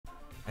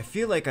I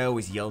feel like I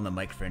always yell in the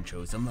mic for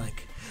intros. I'm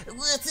like,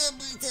 what's up,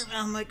 what's up?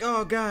 I'm like,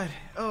 oh god,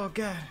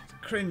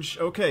 cringe.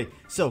 Okay,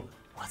 so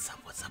what's up,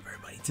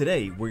 everybody?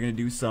 Today we're gonna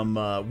do some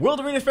World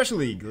Arena Special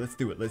League. Let's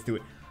do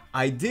it.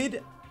 I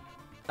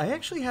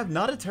actually have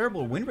not a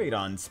terrible win rate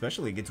on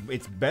Special League.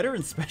 It's better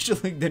in Special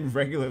League than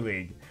regular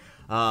League,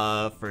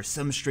 for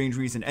some strange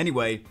reason.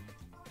 Anyway,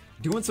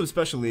 doing some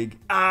Special League.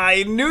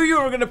 I knew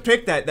you were gonna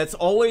pick that. That's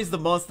always the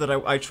monster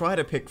that I try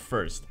to pick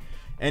first.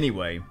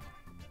 Anyway.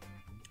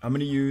 I'm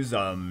gonna use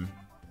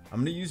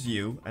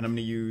you, and I'm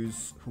gonna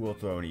use, who else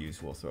do I want to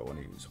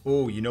use?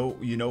 Oh, you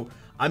know,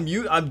 I'm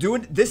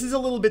doing, this is a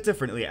little bit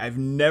differently. I've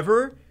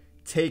never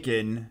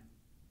taken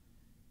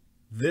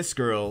this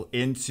girl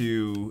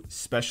into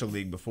Special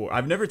League before.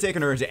 I've never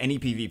taken her into any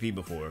PvP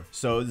before,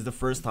 so this is the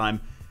first time.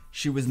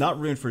 She was not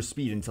ruined for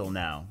speed until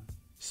now,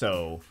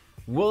 so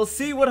we'll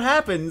see what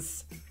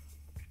happens.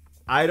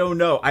 I don't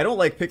know. I don't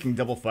like picking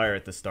double fire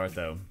at the start,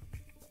 though.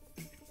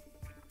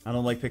 I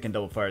don't like picking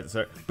double fire at the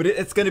start. But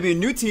it's going to be a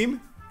new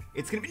team.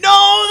 It's going to be...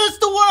 No! That's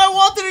the one I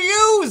wanted to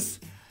use!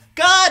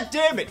 God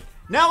damn it!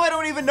 Now I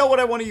don't even know what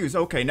I want to use.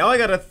 Okay, now I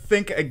got to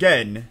think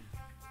again.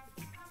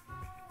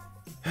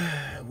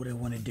 What do I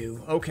want to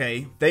do?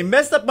 Okay. They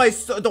messed up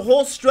the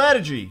whole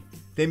strategy.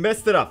 They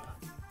messed it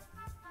up.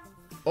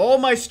 All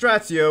my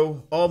strats,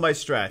 yo. All my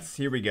strats.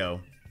 Here we go.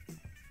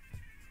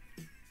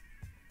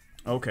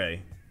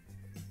 Okay.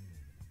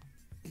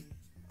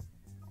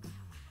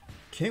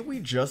 Can't we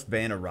just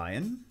ban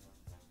Orion?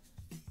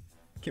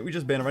 Can't we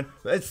just ban Orion?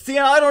 See,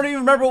 I don't even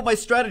remember what my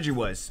strategy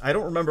was.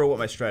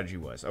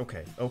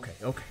 Okay.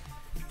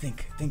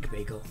 Think,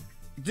 Bagel.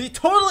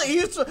 Totally,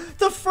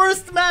 the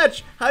first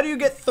match! How do you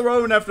get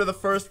thrown after the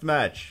first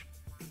match?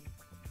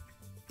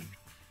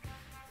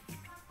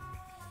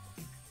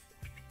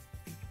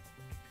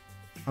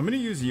 I'm gonna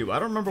use you. I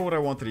don't remember what I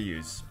wanted to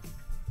use.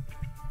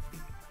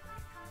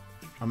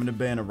 I'm gonna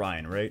ban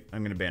Orion, right?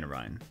 I'm gonna ban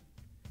Orion.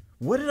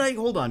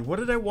 Hold on, what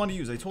did I want to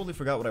use? I totally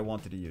forgot what I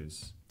wanted to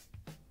use.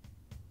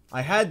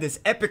 I had this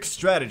epic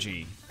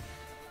strategy,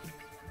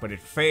 but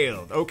it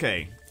failed.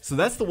 Okay, so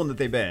that's the one that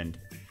they banned.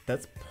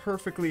 That's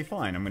perfectly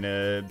fine. I'm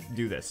gonna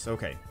do this.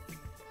 Okay.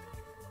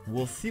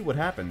 We'll see what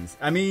happens.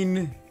 I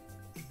mean,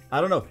 I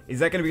don't know. Is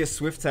that gonna be a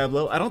swift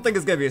tableau? I don't think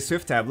it's gonna be a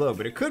swift tableau,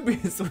 but it could be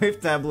a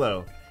swift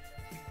tableau.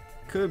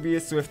 Could be a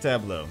swift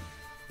tableau.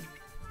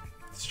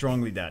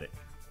 Strongly doubt it.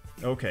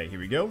 Okay, here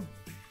we go.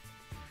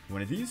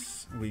 One of these.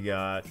 We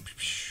got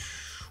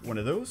one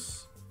of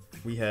those.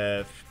 We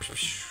have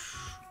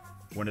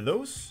one of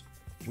those.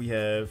 We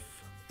have,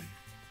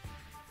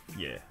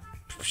 yeah,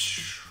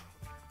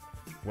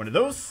 one of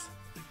those.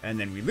 And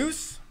then we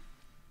lose.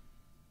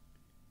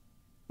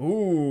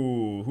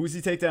 Ooh, who's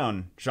he take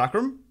down?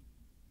 Chakram?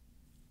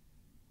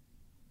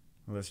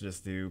 Let's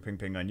just do ping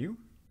ping on you.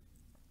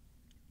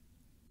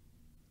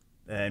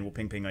 And we'll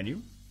ping ping on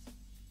you.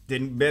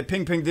 Ping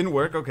ping didn't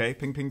work. Okay,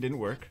 ping ping didn't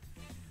work.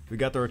 We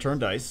got the return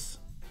dice.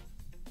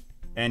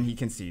 And he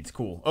concedes.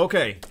 Cool.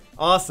 Okay.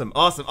 Awesome.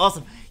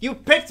 You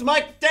picked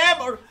my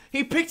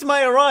he picked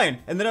my Orion.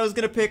 And then I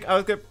should have picked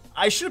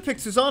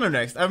Susano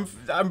next.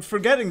 I'm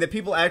forgetting that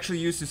people actually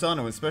use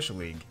Susano in Special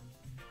League.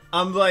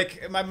 I'm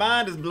like, my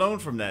mind is blown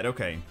from that.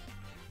 Okay.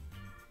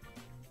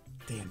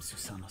 Damn,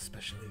 Susano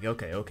Special League.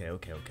 Okay.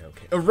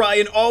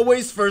 Orion,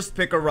 always first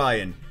pick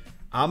Orion.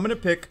 I'm gonna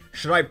pick,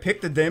 should I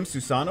pick the damn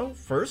Susano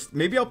first?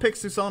 Maybe I'll pick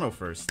Susano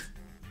first.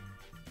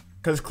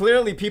 Because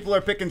clearly people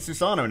are picking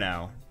Susano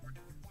now.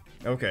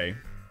 Okay.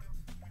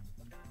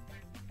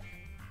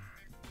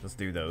 Let's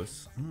do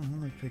those.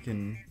 I'm like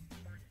picking...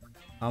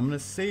 I'm gonna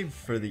save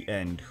for the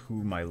end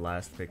who my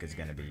last pick is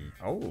gonna be.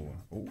 Oh.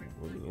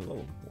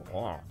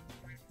 Wow.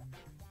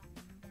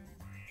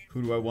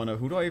 Who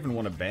do I even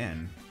wanna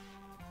ban?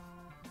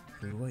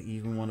 Who do I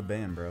even wanna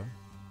ban, bro?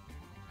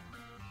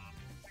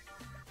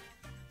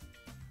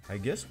 I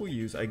guess we'll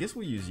use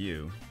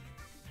you.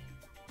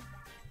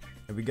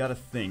 And we gotta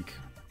think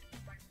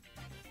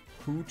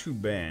who to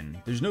ban.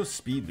 There's no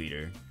speed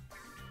leader.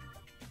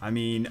 I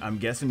mean, I'm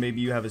guessing maybe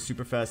you have a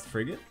super fast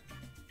frigate?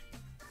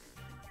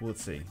 Well,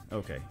 let's see.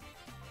 Okay.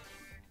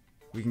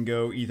 We can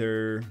go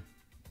either...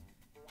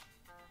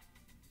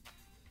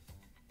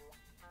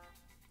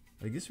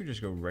 I guess we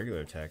just go regular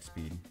attack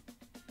speed.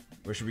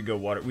 Or should we go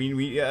water?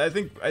 I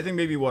think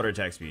maybe water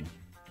attack speed.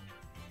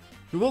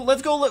 Well,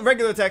 let's go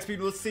regular attack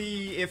speed. Let's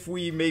see if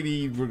we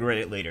maybe regret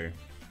it later.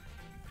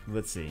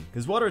 Let's see.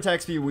 Because water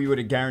attack speed, we would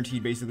have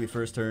guaranteed basically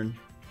first turn.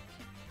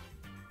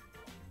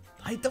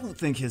 I don't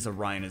think his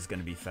Orion is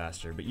going to be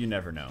faster, but you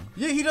never know.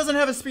 Yeah, he doesn't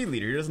have a speed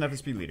leader.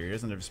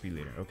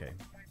 Okay.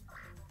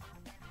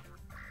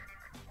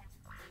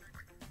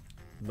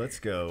 Let's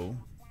go.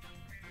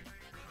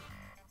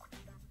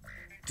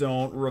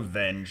 Don't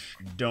revenge.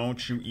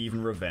 Don't you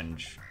even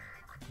revenge,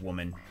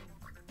 woman.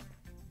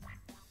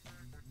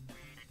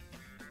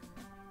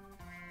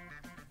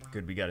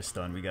 Good, we got a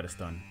stun.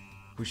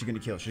 Who's she gonna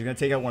kill? She's gonna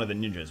take out one of the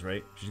ninjas,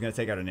 right? She's gonna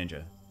take out a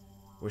ninja.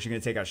 Or is she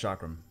gonna take out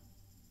Chakram?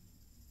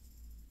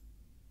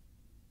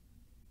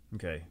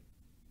 Okay.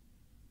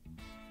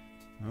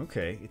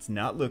 Okay, it's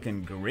not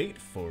looking great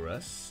for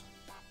us.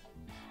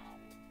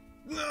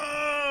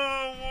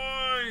 No,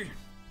 why?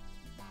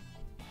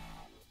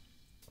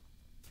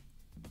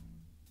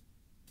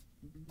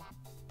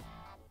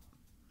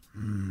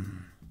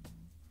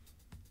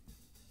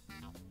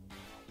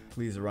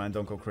 Please, Orion,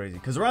 don't go crazy.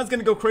 Because Orion's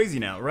gonna go crazy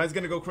now. Orion's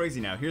gonna go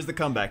crazy now. Here's the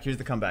comeback. Here's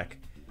the comeback.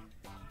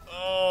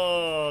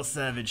 Oh,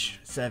 savage.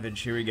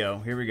 Savage. Here we go.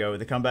 Here we go.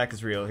 The comeback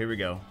is real. Here we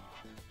go.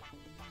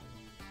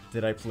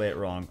 Did I play it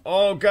wrong?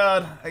 Oh,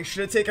 God. I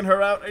should have taken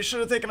her out. I should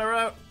have taken her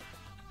out.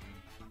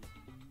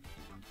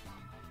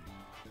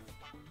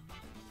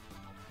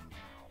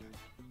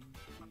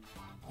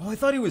 Oh, I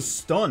thought he was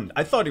stunned.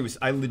 I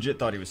legit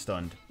thought he was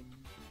stunned.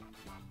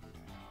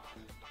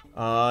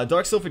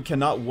 Dark Sylphid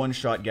cannot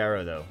one-shot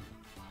Gara, though.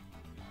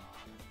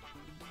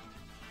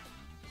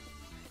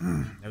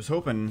 I was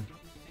hoping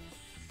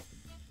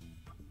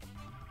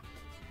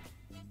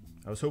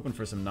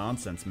for some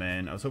nonsense,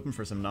 man. I was hoping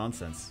for some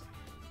nonsense.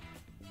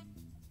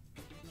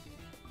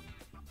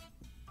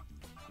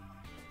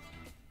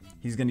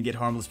 He's gonna get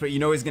harmless prank. You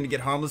know he's gonna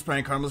get harmless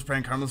prank, harmless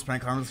prank, harmless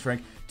prank, harmless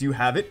prank. Do you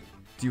have it?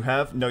 Do you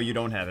have? No, you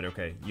don't have it.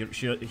 Okay.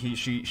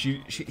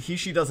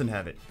 She doesn't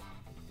have it.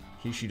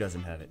 She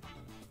doesn't have it.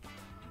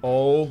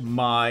 Oh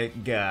my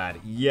God.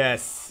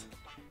 Yes.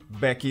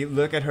 Becky,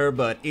 look at her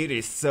butt. It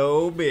is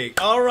so big.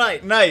 All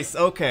right. Nice.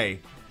 Okay.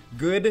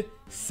 Good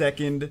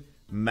second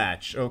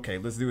match. Okay.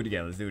 Let's do it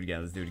again. Let's do it again.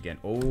 Let's do it again.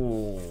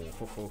 Oh.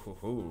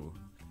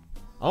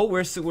 Oh,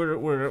 we're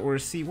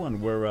C1.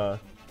 We're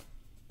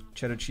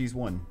cheddar cheese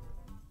 1.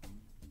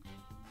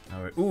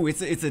 All right. Ooh,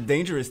 it's a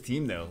dangerous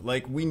team though.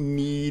 Like we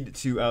need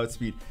to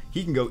outspeed.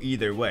 He can go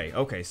either way.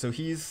 Okay, so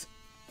he's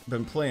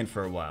been playing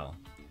for a while.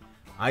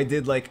 I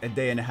did like a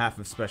day and a half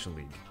of Special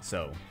League,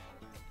 so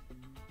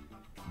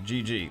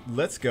GG.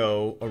 Let's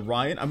go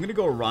Orion. I'm gonna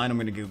go Orion. I'm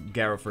gonna go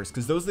Gara first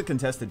because those are the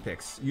contested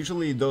picks.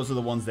 Usually those are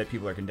the ones that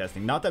people are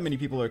contesting. Not that many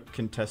people are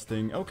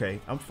contesting.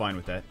 Okay, I'm fine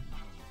with that.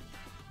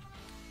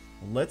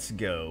 Let's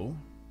go.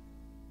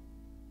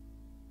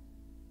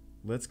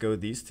 Let's go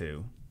these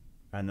two.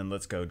 And then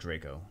let's go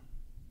Draco.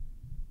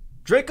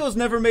 Draco's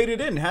never made it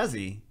in, has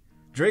he?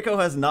 Draco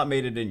has not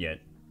made it in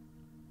yet.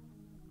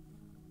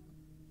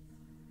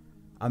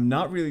 I'm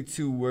not really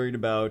too worried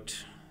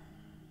about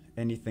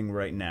anything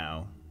right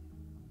now.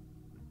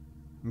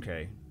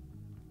 Okay.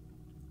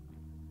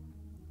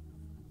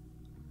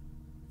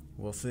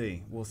 We'll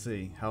see. We'll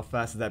see. How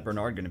fast is that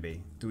Bernard gonna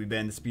be? Do we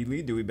ban the speed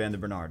lead? Do we ban the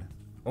Bernard?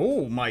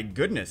 Oh my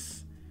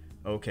goodness.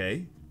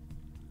 Okay.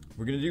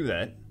 We're gonna do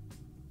that.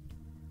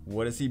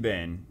 What does he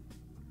ban?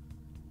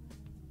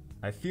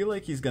 I feel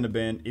like he's gonna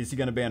ban... Is he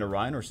gonna ban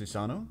Orion or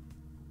Susano?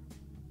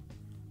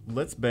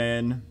 Let's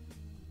ban...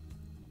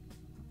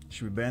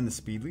 Should we ban the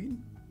speed lead?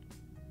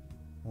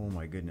 Oh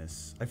my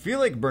goodness. I feel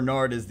like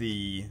Bernard is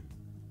the...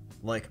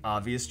 like,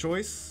 obvious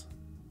choice.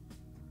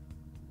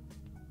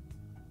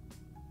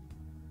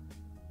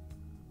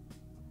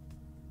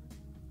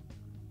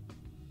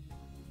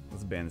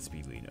 Let's ban the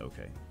speed lead.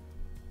 Okay.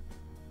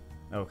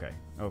 Okay.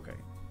 Okay.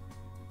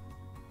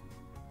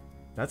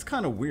 That's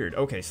kind of weird.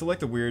 Okay,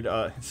 select the weird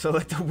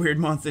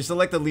monster.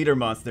 Select the leader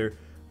monster.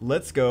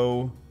 Let's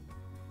go.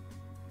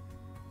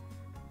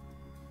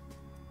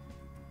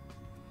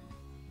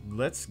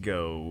 Let's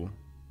go.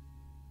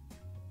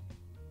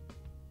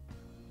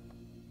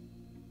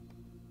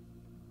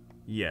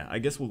 Yeah, I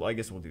guess we'll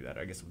do that.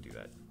 I guess we'll do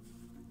that.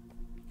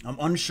 I'm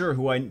unsure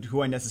who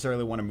I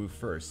necessarily want to move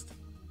first.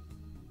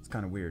 It's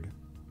kind of weird.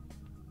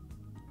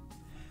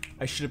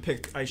 I should have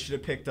picked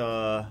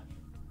the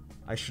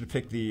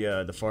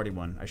farty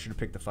one. I should have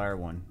picked the fire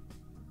one.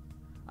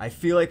 I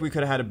feel like we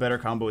could have had a better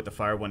combo with the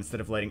fire one instead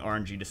of letting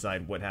RNG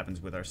decide what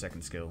happens with our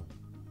second skill.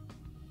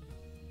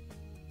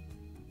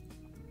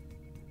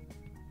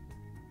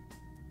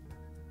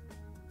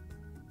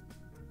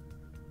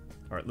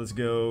 Alright, let's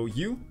go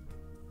you.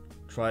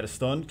 Try to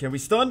stun. Can we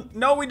stun?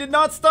 No, we did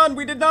not stun!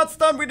 We did not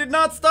stun! We did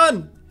not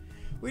stun!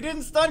 We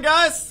didn't stun,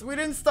 guys! We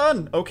didn't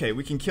stun! Okay,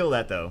 we can kill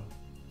that though.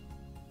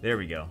 There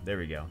we go. There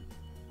we go.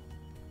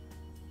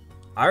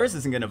 Iris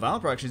isn't getting a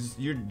violent proc.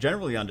 You're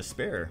generally on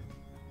despair.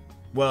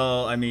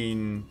 Well, I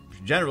mean,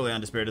 generally on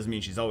despair doesn't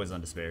mean she's always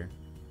on despair.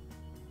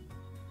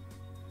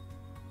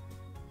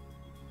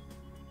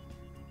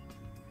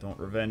 Don't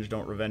revenge,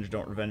 don't revenge,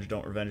 don't revenge,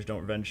 don't revenge,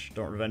 don't revenge,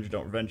 don't revenge,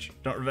 don't revenge,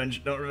 don't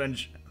revenge, don't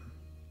revenge.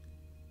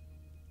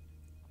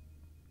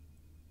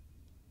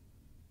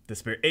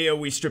 Despair.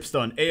 AoE strip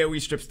stun.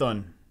 AoE strip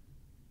stun.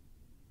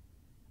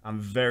 I'm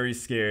very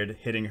scared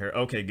hitting her.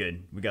 Okay,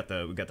 good. We got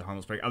the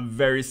harmless break. I'm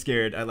very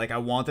scared. I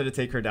wanted to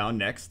take her down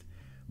next,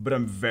 but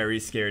I'm very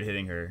scared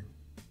hitting her.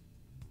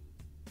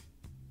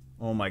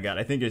 Oh my god.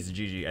 I think it's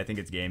GG. I think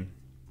it's game.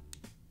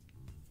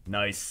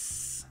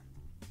 Nice.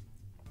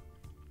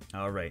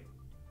 All right.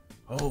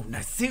 Oh,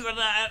 nice. See,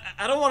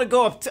 I don't want to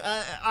go up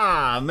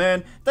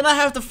man. Then I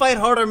have to fight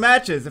harder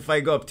matches if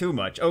I go up too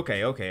much.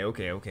 Okay.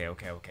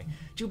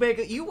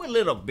 Chewbacca, you a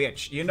little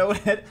bitch. You know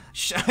what?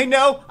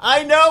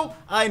 I know.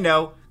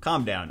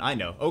 Calm down. I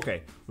know.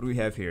 Okay. What do we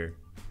have here?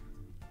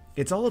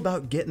 It's all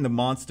about getting the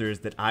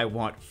monsters that I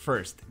want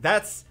first.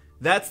 That's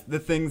the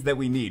things that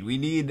we need. We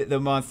need the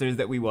monsters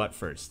that we want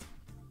first.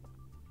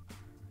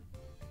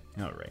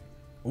 All right.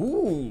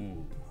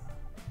 Ooh.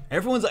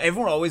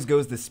 Everyone always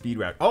goes the speed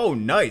route. Oh,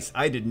 nice.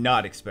 I did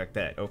not expect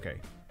that. Okay.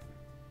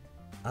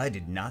 I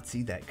did not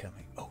see that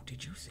coming. Oh,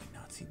 did you say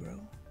Nazi, bro?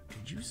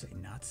 Did you say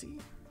Nazi?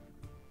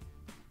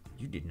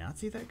 You did not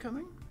see that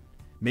coming?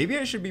 Maybe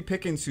I should be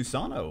picking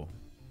Susano.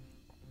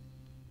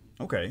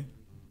 Okay.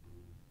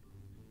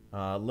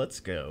 Let's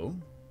go.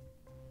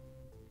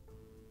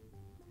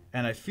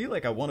 And I feel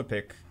like I want to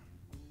pick...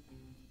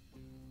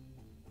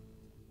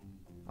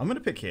 I'm going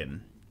to pick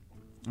him.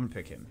 I'm going to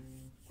pick him.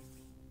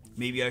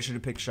 Maybe I should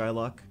have picked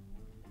Shylock.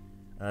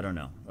 I don't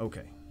know.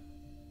 Okay.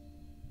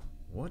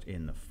 What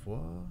in the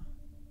fuck?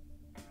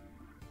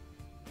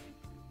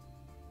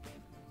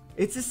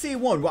 It's a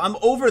C1. Well, I'm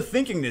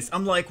overthinking this.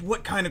 I'm like,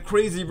 what kind of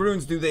crazy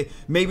runes do they...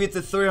 Maybe it's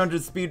a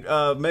 300 speed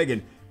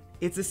Megan.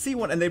 It's a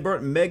C1, and they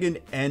brought Megan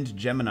and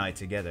Gemini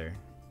together.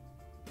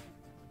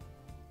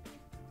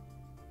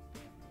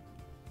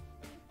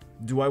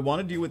 Do I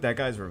want to deal with that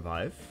guy's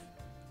revive?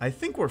 I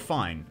think we're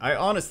fine.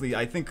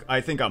 I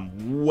think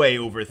I'm way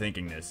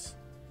overthinking this.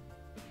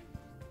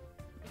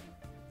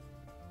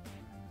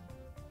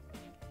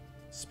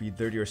 Speed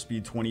 30 or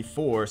speed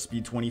 24.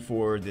 Speed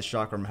 24, the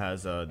chakram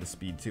has the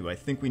speed too. I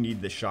think we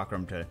need the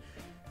chakram to...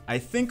 I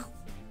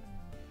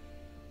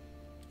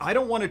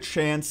don't want to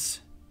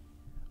chance...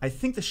 I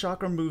think the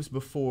chakram moves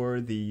before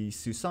the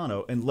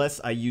Susano,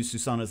 unless I use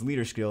Susano's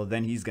leader skill,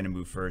 then he's going to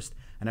move first.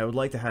 And I would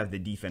like to have the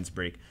defense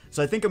break.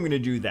 So I think I'm going to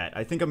do that.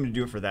 I think I'm going to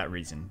do it for that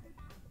reason.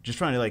 Just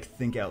trying to like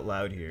think out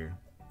loud here.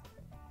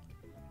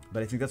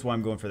 But I think that's why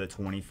I'm going for the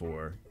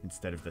 24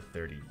 instead of the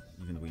 30.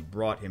 Even though we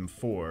brought him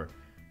for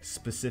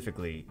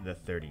specifically the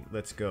 30.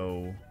 Let's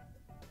go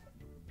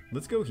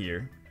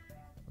here.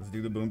 Let's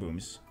do the boom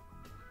booms.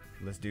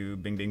 Let's do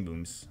bing bing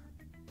booms.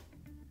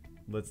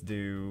 Let's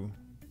do...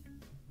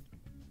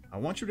 I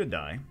want you to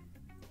die.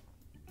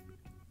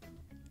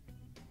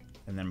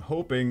 And then I'm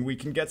hoping we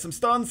can get some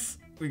stuns.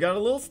 We got a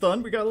little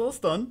stun. We got a little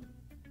stun.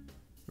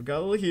 We got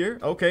a little here.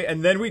 Okay,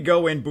 and then we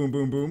go in. Boom,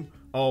 boom, boom.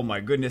 Oh my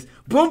goodness.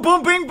 Boom,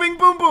 boom, bing, bing,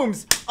 boom,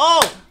 booms.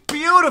 Oh,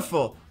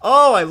 beautiful.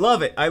 Oh, I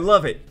love it. I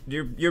love it.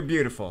 You're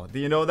beautiful. Do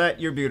you know that?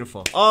 You're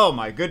beautiful. Oh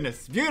my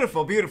goodness.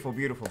 Beautiful, beautiful,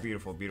 beautiful,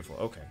 beautiful, beautiful.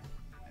 Okay.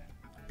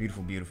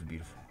 Beautiful, beautiful,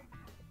 beautiful.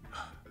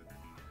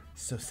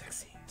 So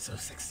sexy. So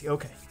sexy.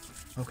 Okay.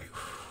 Okay.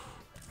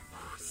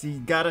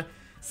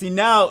 See,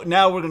 now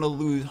we're gonna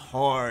lose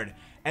hard,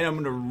 and I'm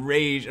gonna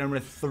rage, and I'm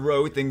gonna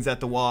throw things at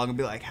the wall and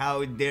be like,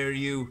 how dare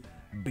you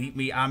beat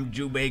me? I'm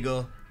Jew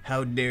Bagel.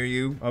 How dare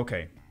you?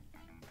 Okay.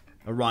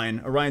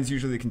 Orion's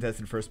usually the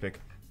contested first pick.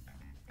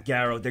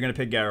 Garrow, they're gonna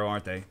pick Garrow,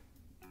 aren't they?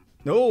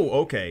 No,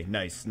 okay.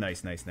 Nice.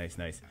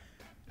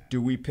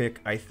 Do we pick?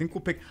 I think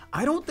we'll pick.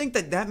 I don't think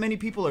that many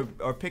people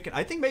are picking.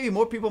 I think maybe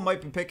more people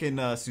might be picking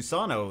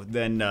Susano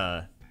than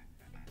the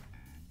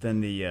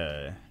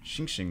Xing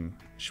Xing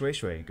Shui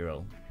Shui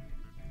girl.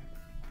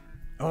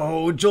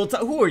 Oh, Jolta,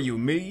 who are you?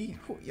 Me?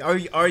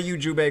 Are you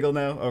Jew Bagel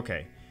now?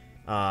 Okay.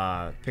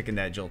 Picking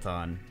that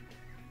Jolton.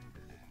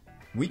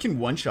 We can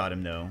one-shot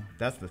him though.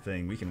 That's the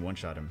thing. We can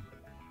one-shot him.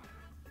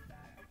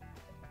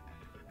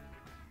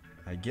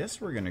 I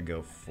guess we're gonna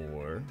go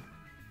for...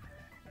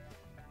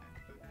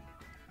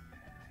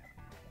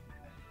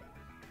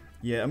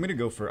 Yeah, I'm gonna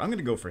go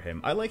for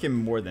him. I like him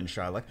more than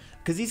Shylock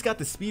because he's got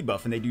the speed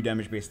buff and they do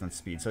damage based on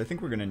speed. So I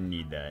think we're gonna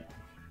need that.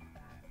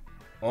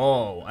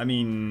 Oh, I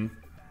mean,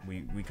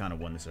 we kind of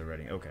won this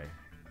already. Okay.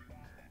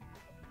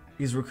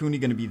 Is Rakuni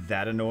gonna be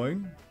that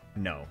annoying?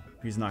 No,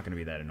 he's not gonna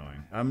be that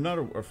annoying. I'm not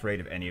afraid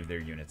of any of their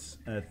units.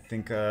 I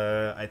think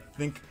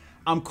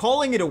I'm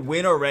calling it a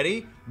win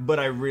already, but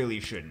I really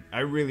shouldn't.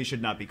 I really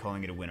should not be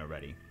calling it a win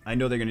already. I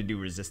know they're gonna do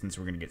resistance.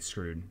 We're gonna get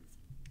screwed.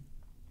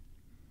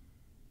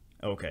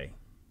 Okay.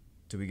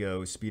 Do we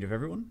go speed of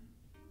everyone?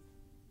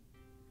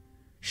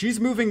 She's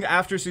moving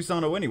after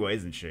Susano anyway,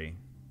 isn't she?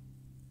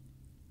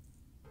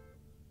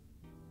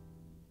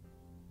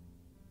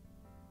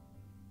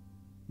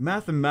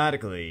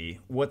 Mathematically,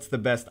 what's the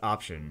best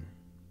option?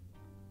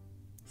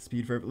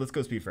 Speed for... Let's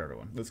go speed for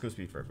everyone. Let's go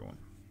speed for everyone.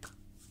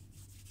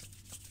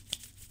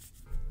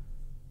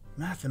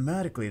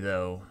 Mathematically,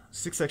 though,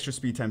 6 extra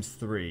speed times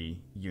 3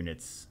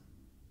 units.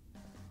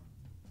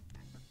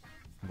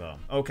 Well,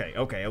 okay.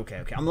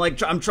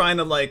 I'm trying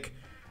to, like,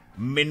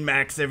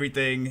 min-max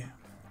everything.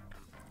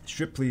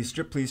 Strip, please,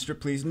 strip, please,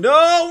 strip, please.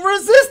 No!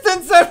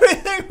 Resistance!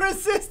 Everything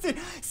resistant!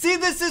 See,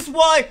 this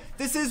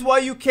is why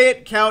you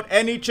can't count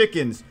any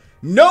chickens.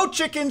 No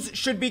chickens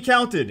should be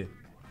counted.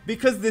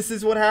 Because this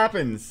is what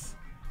happens.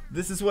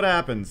 This is what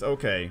happens.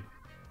 Okay.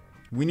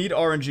 We need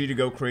RNG to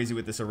go crazy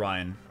with this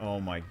Orion. Oh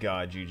my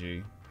god,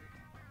 GG.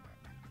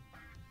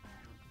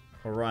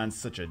 Orion's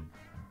such a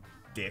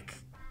dick.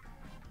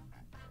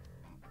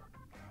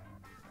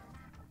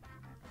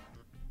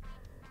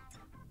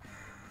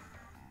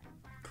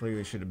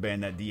 Clearly should have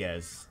banned that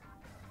Diaz.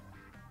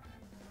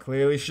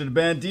 Clearly should have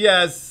banned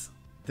Diaz.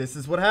 This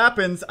is what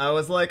happens. I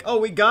was like, oh,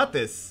 we got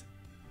this.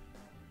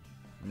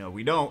 No,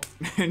 we don't.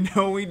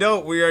 No, we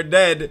don't. We are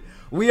dead.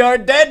 We are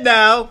dead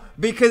now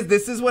because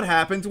this is what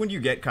happens when you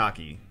get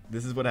cocky.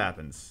 This is what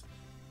happens.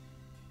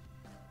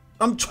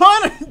 I'm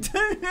trying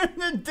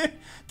to...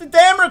 the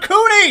damn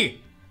Raccoony!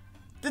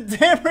 The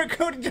damn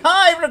Raccoony!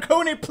 Hi,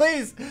 Raccoony,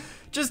 please!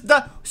 Just,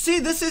 see,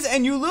 this is...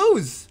 And you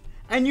lose!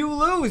 And you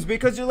lose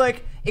because you're,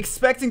 like,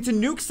 expecting to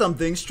nuke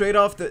something straight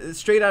out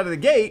of the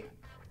gate.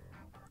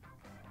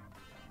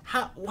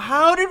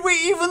 How did we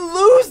even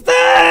lose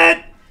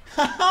that?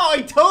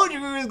 I told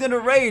you we was gonna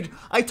rage.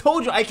 I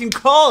told you I can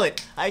call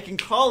it. I can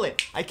call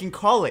it. I can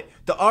call it.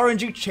 The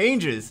RNG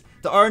changes.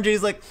 The RNG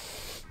is like,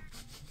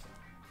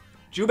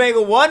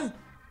 Jubega won?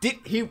 Did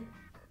he?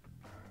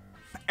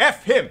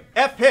 F him.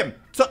 F him.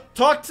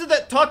 Talk to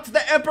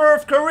the Emperor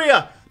of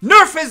Korea.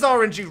 Nerf his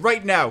RNG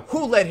right now.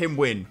 Who let him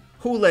win?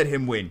 Who let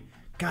him win?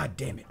 God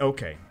damn it.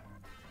 Okay.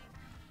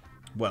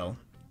 Well.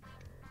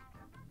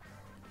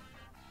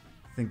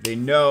 I think they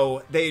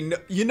know.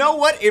 You know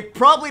what? It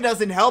probably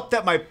doesn't help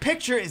that my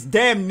picture is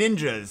damn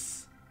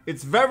ninjas.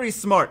 It's very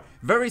smart.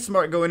 Very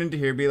smart going into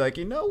here. Be like,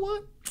 you know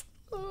what?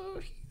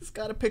 He's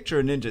got a picture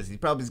of ninjas. He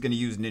probably is going to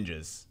use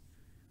ninjas.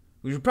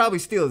 We should probably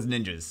steal his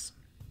ninjas.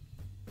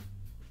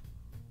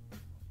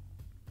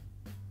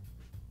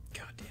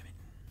 God damn it.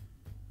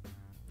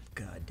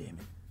 God damn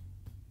it.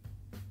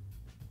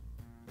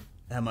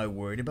 Am I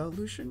worried about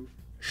Lucian?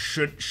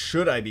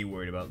 Should I be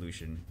worried about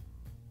Lucian?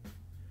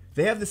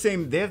 They have the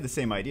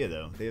same idea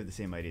though. They have the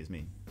same idea as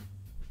me.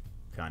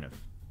 Kind of.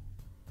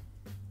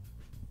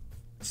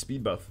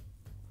 Speed buff.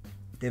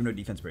 They have no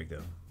defense break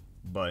though.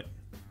 But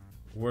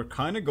we're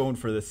kind of going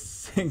for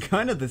this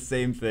kind of the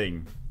same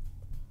thing.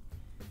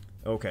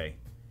 Okay.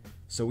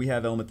 So we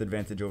have element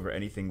advantage over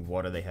anything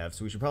water they have.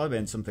 So we should probably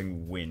ban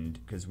something wind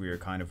because we are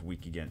kind of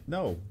weak again.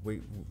 No,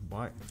 wait,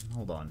 why?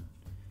 Hold on.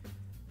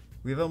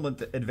 We have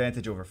element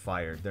advantage over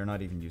fire. They're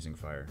not even using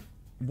fire.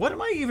 What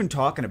am I even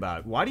talking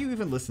about? Why do you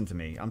even listen to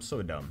me? I'm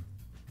so dumb.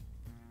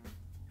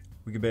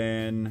 We could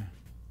ban...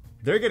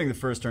 They're getting the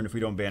first turn if we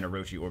don't ban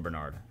Orochi or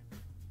Bernard.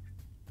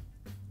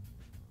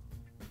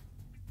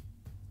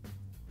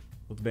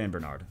 Let's ban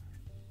Bernard.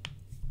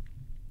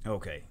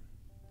 Okay.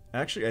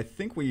 Actually, I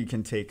think we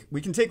can take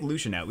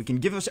Lucian out. We can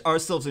give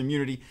ourselves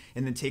immunity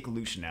and then take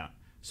Lucian out.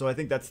 So I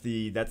think that's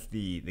the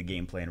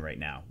game plan right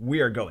now.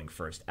 We are going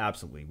first.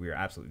 Absolutely. We are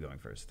absolutely going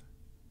first.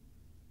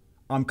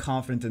 I'm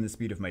confident in the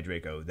speed of my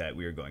Draco that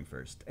we are going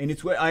first. And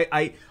it's what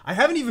I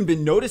haven't even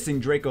been noticing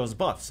Draco's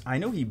buffs. I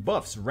know he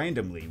buffs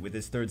randomly with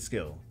his third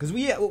skill. Because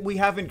we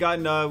haven't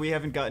gotten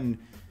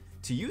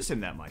to use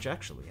him that much,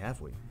 actually,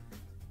 have we?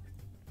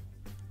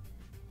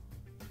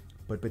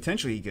 But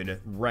potentially he could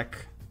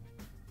wreck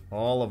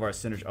all of our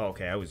synergy. Oh,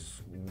 okay, I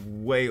was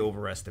way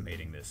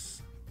overestimating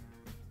this.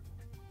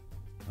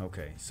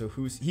 Okay, so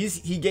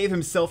he gave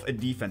himself a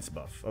defense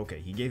buff. Okay,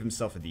 he gave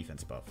himself a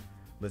defense buff.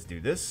 Let's do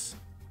this.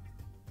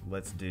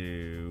 Let's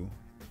do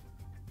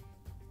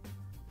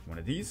one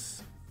of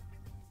these.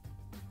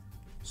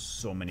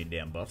 So many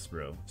damn buffs,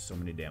 bro. So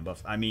many damn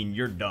buffs. I mean,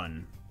 you're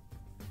done.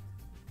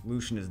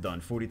 Lucian is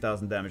done.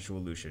 40,000 damage to a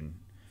Lucian.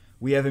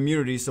 We have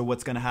immunity, so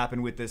what's gonna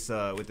happen with this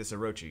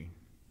Orochi?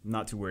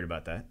 Not too worried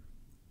about that.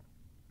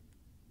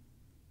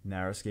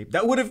 Narrow escape.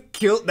 That would have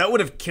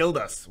killed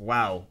us.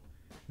 Wow.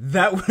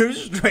 That would have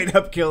straight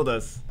up killed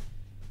us.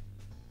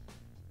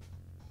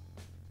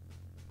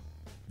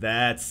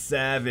 That's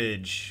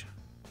savage.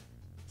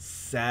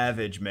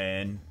 Savage,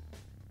 man.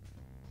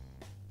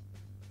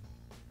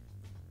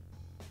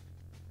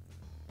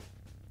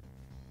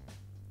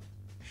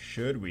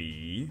 Should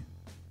we?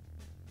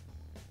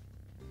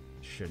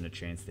 Shouldn't have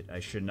chanced it.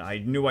 I shouldn't. I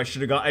knew I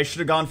should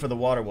have gone for the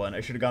water one.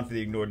 I should have gone for the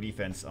ignore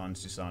defense on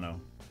Susano.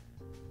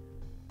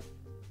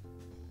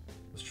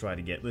 Let's try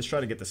to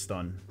get the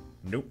stun.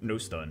 Nope, no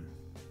stun.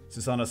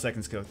 Susano's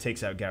second skill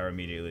takes out Gara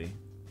immediately.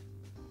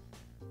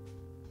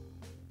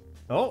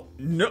 Oh,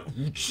 no.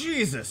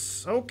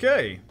 Jesus.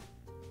 Okay.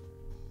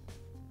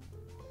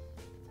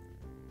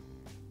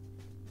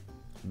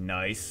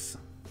 Nice.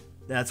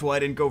 That's why I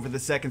didn't go for the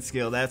second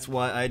skill. That's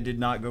why I did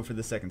not go for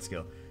the second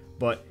skill.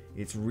 But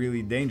it's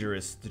really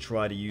dangerous to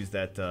try to use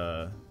that,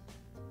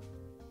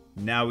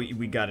 Now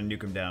we gotta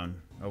nuke him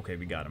down. Okay,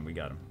 we got him. We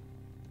got him.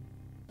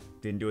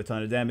 Didn't do a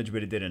ton of damage,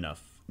 but it did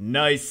enough.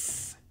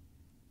 Nice.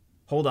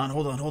 Hold on,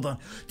 hold on, hold on.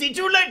 Did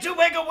you let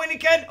Jubega win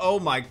again? Oh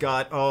my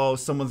god. Oh,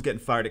 someone's getting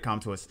fired to come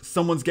to us.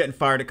 Someone's getting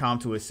fired to come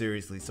to us,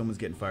 seriously. Someone's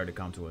getting fired to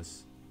come to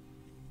us.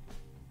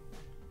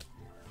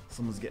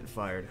 Someone's getting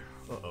fired.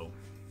 Uh-oh.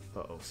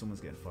 Uh-oh,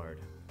 someone's getting fired.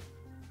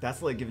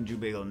 That's like giving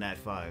Jubega a Nat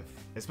 5.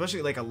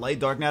 Especially like a light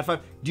dark Nat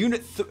 5. Do you know...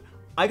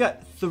 I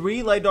got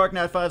 3 light dark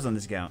Nat 5s on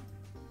this account.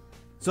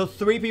 So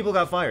 3 people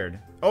got fired.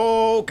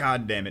 Oh,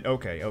 god damn it.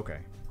 Okay,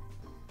 okay.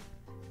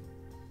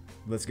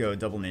 Let's go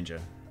double ninja.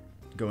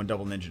 Going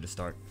double ninja to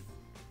start.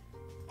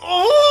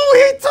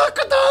 Oh, he took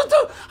it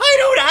down. I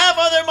don't have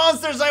other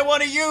monsters I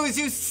want to use.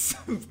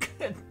 You...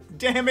 God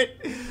damn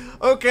it.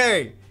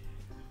 Okay.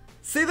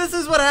 See, this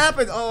is what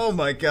happens. Oh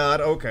my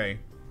god. Okay.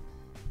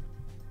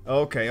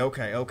 Okay,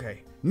 okay,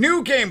 okay.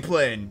 New game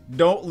plan.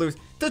 Don't lose.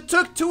 They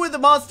took 2 of the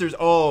monsters.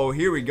 Oh,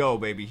 here we go,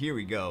 baby. Here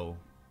we go.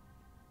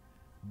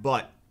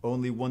 But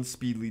only 1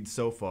 speed lead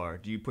so far.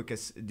 Do you pick a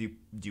do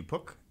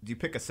you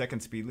pick a second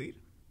speed lead?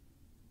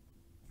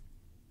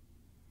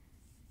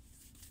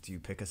 Do you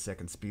pick a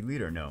second speed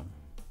lead or no?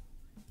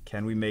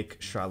 Can we make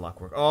Shylock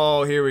work?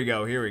 Oh, here we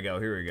go. Here we go.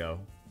 Here we go.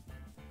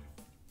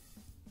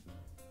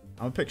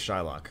 I'm gonna pick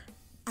Shylock.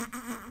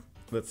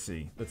 Let's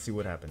see. Let's see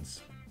what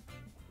happens.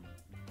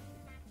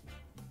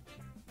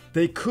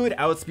 They could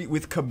outspeed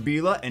with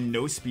Kabila and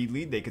no speed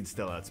lead. They could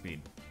still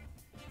outspeed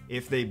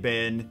if they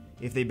ban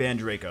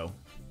Draco.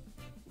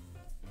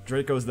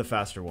 Draco's the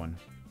faster one.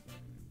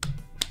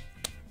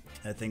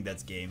 I think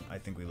that's game. I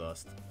think we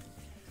lost.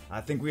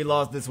 I think we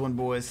lost this one,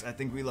 boys. I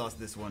think we lost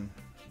this one.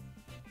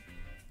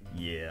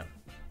 Yeah.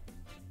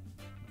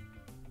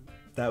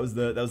 That was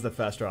the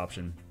faster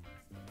option.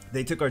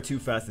 They took our two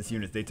fastest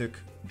units. They took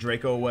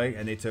Draco away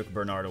and they took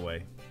Bernard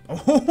away.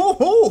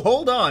 Oh,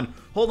 hold on.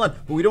 Hold on.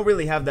 But we don't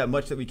really have that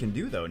much that we can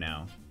do though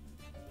now.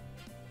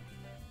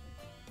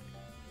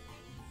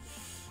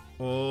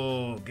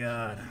 Oh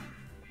god.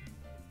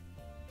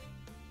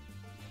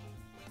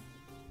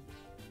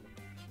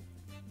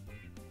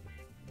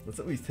 Let's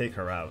at least take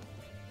her out.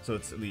 So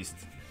it's at least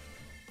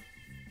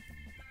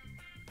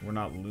we're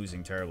not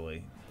losing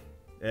terribly.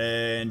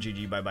 And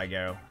GG, bye-bye,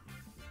 Garo.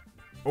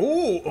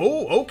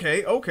 Oh,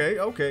 okay.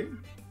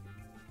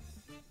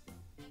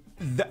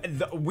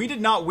 We did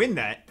not win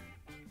that.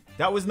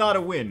 That was not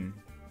a win.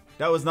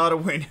 That was not a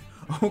win.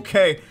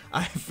 Okay,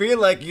 I feel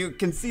like you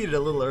conceded a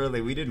little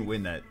early. We didn't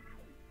win that.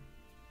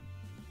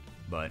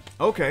 But,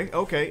 okay.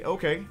 Come to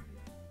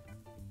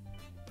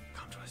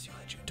us,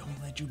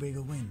 don't let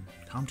Jubega win.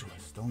 Come to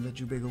us, don't let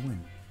Jubega win.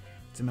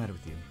 What's the matter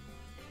with you?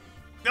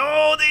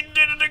 Oh, they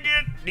did it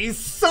again! These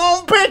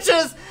son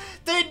bitches!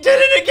 They did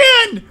it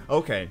again!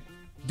 Okay.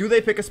 Do they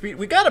pick a speed?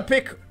 We gotta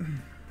pick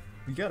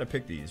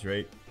these,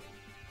 right?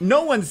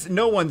 No one's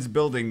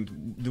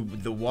building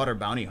the water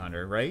bounty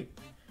hunter, right?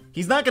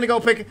 He's not gonna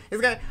go pick.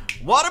 He's got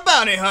water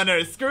bounty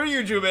hunter. Screw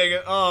you,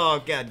 Jubega.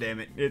 Oh god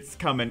damn it! It's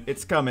coming,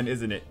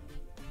 isn't it?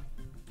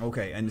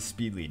 Okay, and the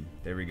speed lead.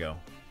 There we go.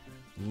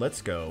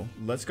 Let's go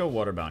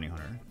water bounty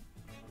hunter.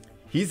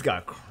 He's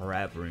got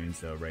crap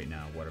runes though right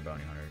now. Water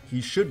bounty hunter. He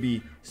should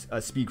be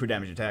a speed crit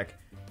damage attack,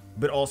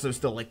 but also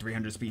still like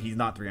 300 speed. He's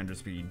not 300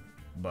 speed,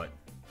 but.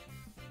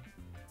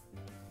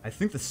 I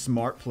think the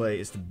smart play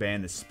is to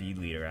ban the speed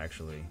leader,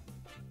 actually.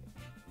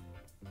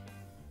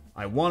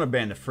 I want to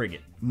ban the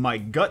frigate. My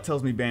gut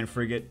tells me ban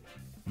frigate.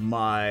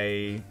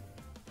 My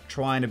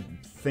trying to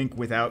think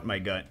without my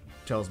gut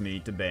tells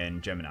me to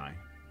ban Gemini.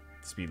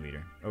 Speed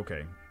leader.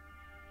 Okay.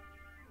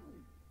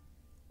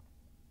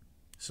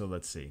 So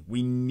let's see.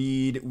 We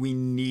need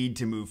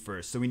to move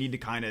first. So we need to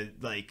kind of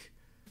like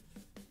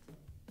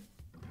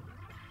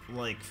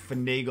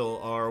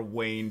finagle our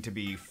Wayne to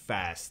be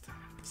fast.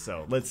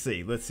 So, let's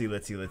see.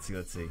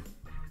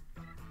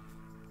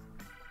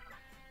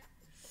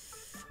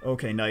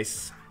 Okay,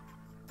 nice.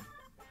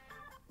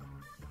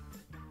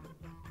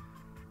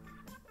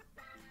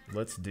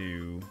 Let's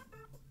do...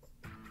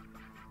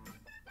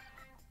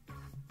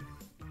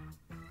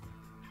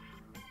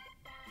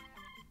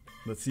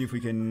 Let's see if we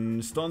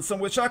can stun some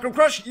with Chakra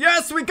Crush.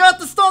 Yes, we got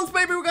the stuns,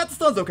 baby! We got the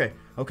stuns! Okay.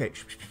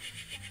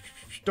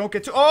 Don't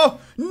get too... Oh!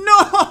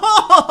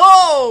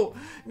 No!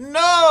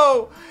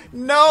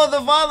 No, the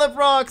Violet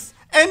Rocks!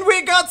 And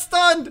we got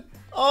stunned!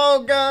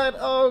 Oh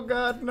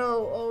god,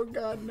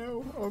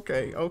 no.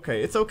 Okay.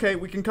 It's okay.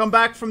 We can come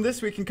back from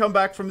this.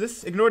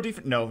 Ignore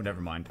defense. No,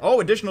 never mind.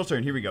 Oh, additional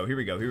turn. Here we go.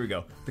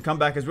 The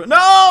comeback is real.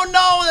 No,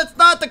 that's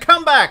not the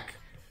comeback!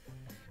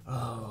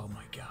 Oh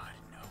my god,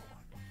 no.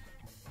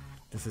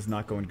 This is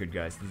not going good,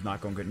 guys. This is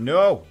not going good.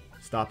 No!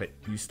 Stop it.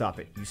 You stop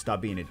it. You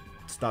stop being it.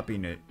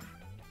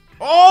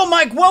 Oh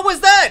my, what was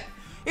that?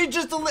 It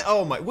just,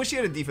 oh my, wish she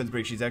had a defense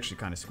break. She's actually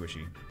kind of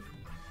squishy.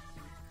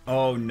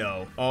 Oh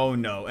no,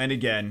 and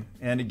again.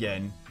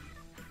 GG.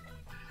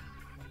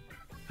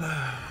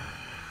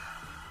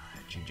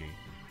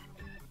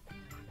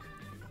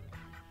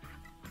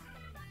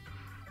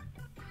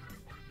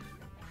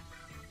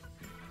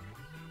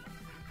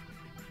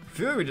 I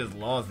feel like we just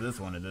lost this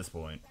one at this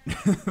point.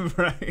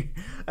 Right?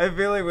 I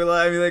feel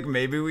like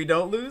maybe we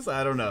don't lose,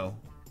 I don't know.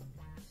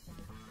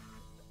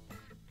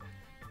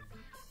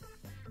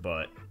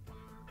 But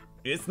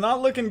it's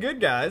not looking good,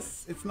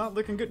 guys. It's not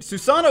looking good.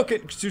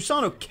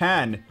 Susano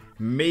can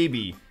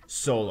maybe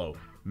solo.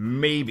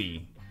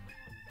 Maybe.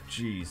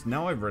 Jeez,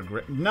 now I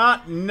regret.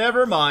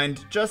 Never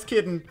mind. Just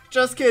kidding.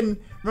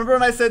 Remember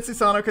when I said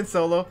Susano can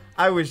solo?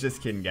 I was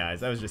just kidding,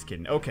 guys. I was just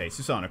kidding. Okay,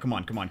 Susano, come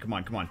on.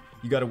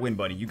 You gotta win,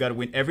 buddy. You gotta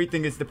win.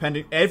 Everything is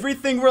dependent.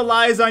 Everything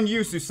relies on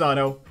you,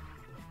 Susano.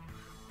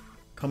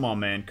 Come on,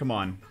 man. Come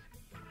on.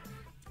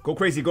 Go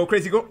crazy. Go.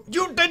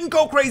 You didn't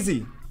go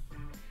crazy.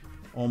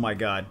 Oh my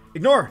god.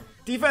 Ignore.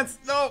 Defense.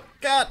 No.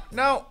 God.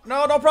 No,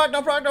 don't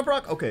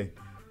proc. Okay.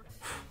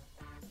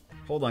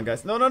 Hold on,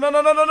 guys. No. Oh,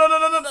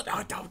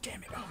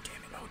 damn it.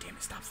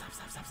 Stop.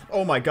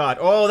 Oh my god.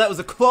 Oh, that was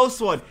a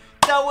close one.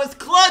 That was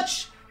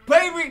clutch,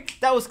 baby.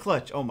 That was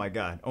clutch. Oh my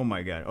god. Oh,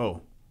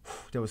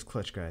 that was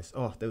clutch, guys.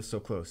 Oh, that was so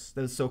close.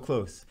 This is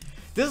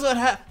what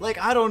I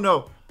don't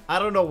know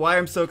why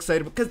I'm so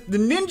excited, because the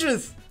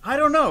ninjas, I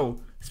don't know.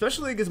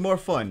 Special League is more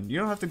fun. You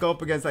don't have to go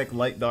up against like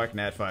light dark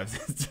nat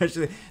 5s.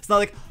 Especially, it's not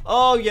like,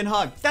 oh, Yin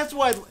Hong. That's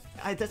why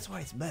that's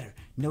why it's better.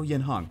 No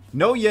Yin Hong.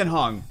 No Yin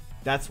Hong.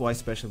 That's why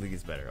Special League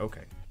is better.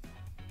 Okay.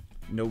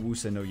 No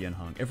Wusa, no Yin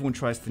Hong. Everyone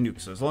tries to nuke.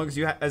 So as long as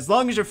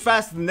you're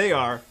faster than they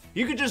are,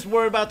 you can just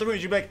worry about the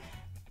runes. You're like,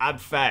 I'm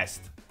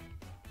fast.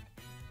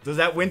 Does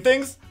that win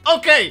things?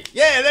 Okay.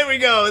 Yeah, there we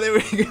go. There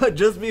we go.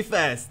 Just be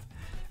fast.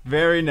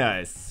 Very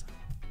nice.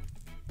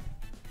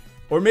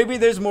 Or maybe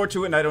there's more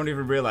to it and I don't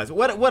even realize.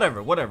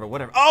 Whatever.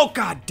 Oh,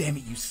 god damn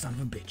it, you son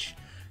of a bitch.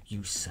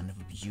 You son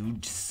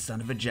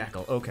of a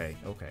jackal. Okay.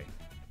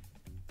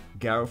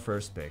 Garo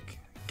first pick.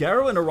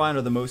 Garo and Orion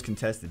are the most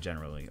contested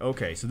generally.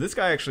 Okay, so this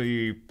guy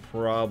actually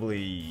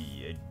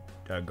probably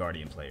a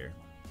Guardian player.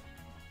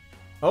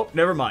 Oh,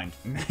 never mind.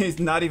 He's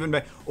not even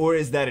bad. Or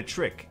is that a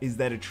trick? Is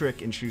that a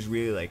trick and she's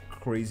really like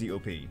crazy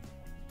OP?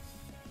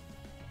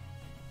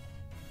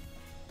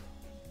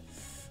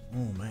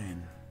 Oh,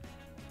 man.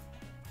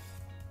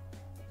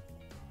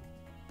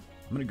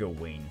 I'm gonna go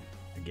Wayne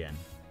again.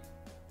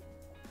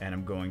 And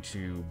I'm going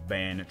to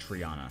ban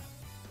Triana.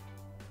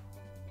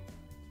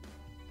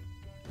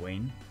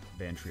 Wayne,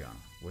 ban Triana.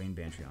 Wayne,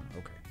 ban Triana.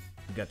 Okay.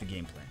 We got the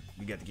game plan.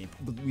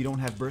 But we don't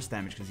have burst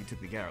damage because he took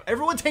the Garo.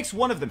 Everyone takes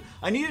one of them.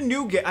 I need a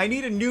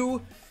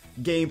new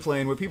game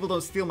plan where people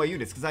don't steal my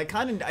units because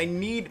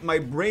my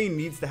brain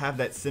needs to have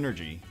that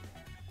synergy.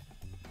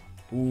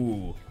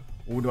 Ooh.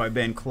 Or do I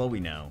ban Chloe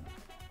now?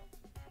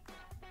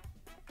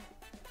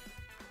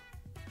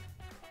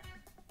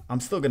 I'm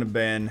still gonna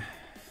ban...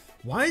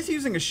 Why is he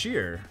using a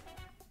shear?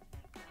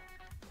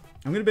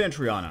 I'm gonna ban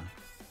Triana.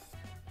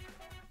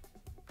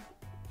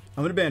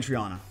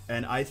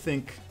 And I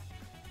think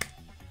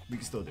we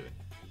can still do it.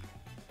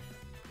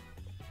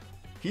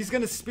 He's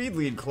gonna speed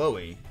lead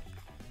Chloe.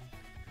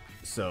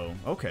 So,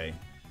 okay.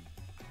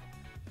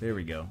 There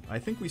we go. I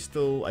think we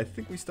still, I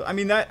think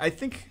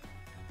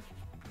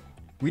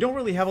we don't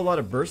really have a lot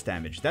of burst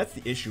damage. That's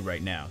the issue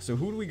right now. So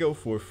who do we go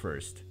for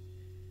first?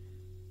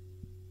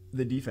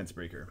 The defense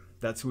breaker.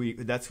 That's who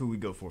we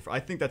go for. I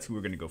think that's who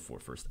we're gonna go for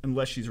first,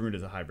 unless she's ruined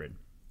as a hybrid.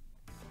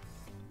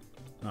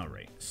 All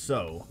right,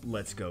 so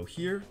let's go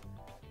here.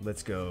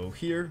 Let's go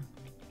here.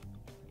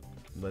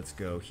 Let's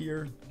go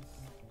here.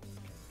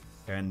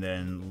 And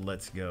then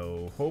let's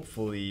go.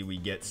 Hopefully we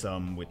get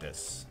some with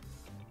this.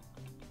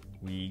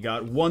 We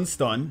got one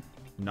stun.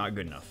 Not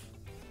good enough.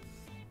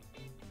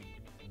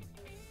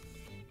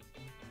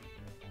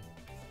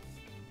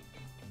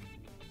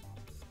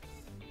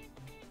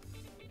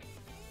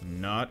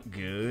 Not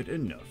good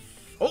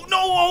enough. Oh no!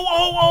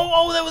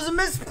 Oh! That was a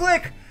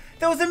misclick!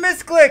 That was a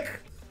misclick!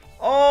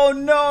 Oh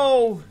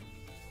no!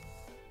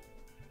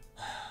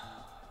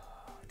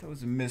 That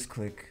was a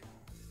misclick.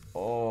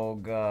 Oh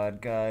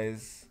god,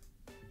 guys.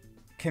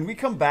 Can we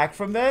come back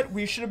from that?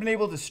 We should have been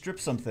able to strip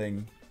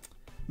something.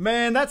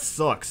 Man, that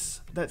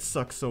sucks. That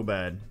sucks so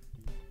bad.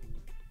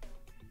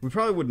 We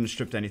probably wouldn't have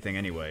stripped anything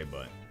anyway,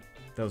 but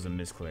that was a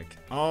misclick.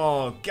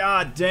 Oh,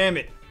 god damn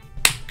it.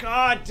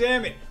 God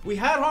damn it. We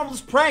had Harmless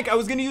Prank. I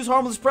was going to use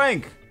Harmless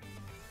Prank.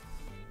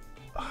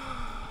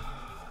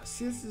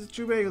 See, this is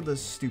Drubagel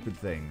does stupid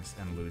things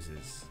and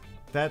loses.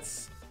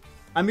 That's...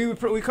 I mean,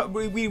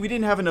 we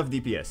didn't have enough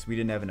DPS. We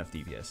didn't have enough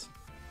DPS.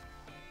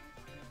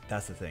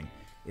 That's the thing.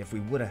 If we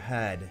would have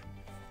had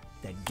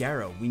that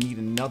Garo, we need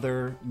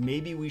another...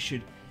 Maybe we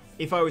should...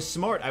 If I was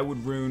smart, I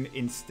would rune...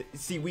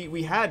 See,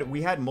 we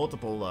had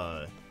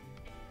multiple...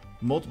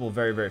 multiple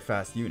very, very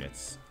fast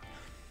units.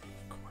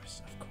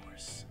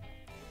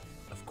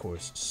 Of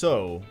course.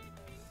 So...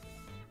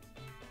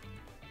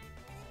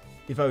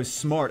 If I was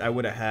smart, I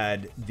would have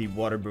had the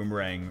Water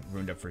Boomerang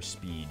runed up for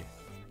speed.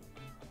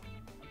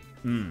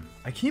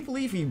 I can't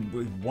believe he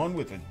won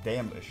with a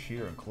damn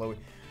Ashir and Chloe.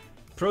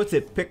 Pro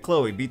tip, pick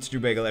Chloe, beats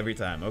Drubagel every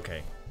time.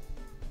 Okay.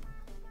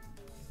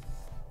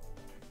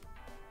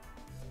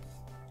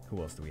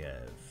 Who else do we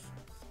have?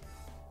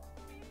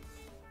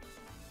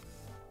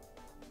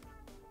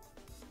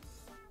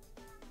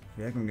 I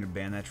feel like I'm gonna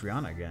ban that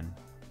Triana again.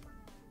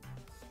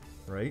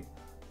 Right?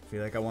 I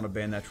feel like I want to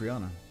ban that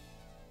Triana.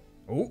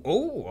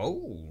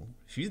 Oh!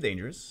 She's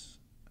dangerous.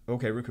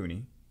 Okay,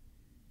 Rakuni.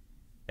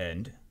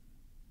 End.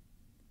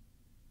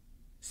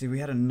 See, we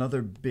had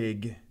another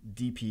big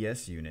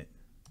DPS unit.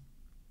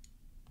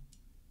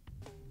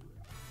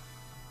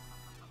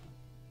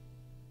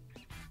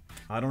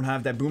 I don't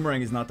have that.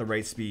 Boomerang is not the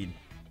right speed.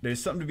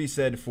 There's something to be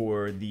said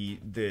for the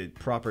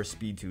proper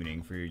speed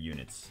tuning for your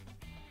units.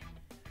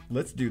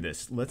 Let's do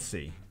this. Let's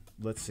see.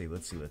 Let's see.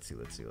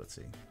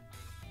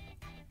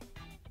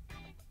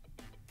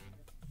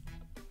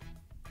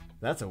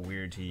 That's a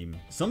weird team.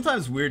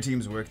 Sometimes weird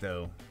teams work,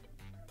 though.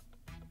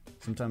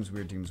 Sometimes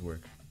weird teams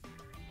work.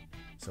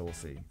 So we'll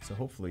see. So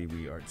hopefully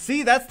we are...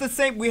 See, that's the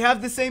same... We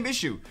have the same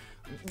issue.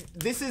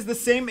 This is the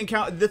same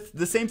encounter...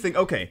 The same thing.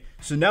 Okay,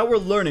 so now we're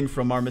learning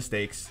from our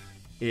mistakes.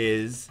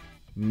 Is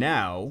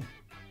now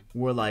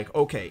we're like,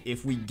 okay,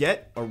 if we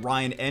get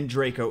Orion and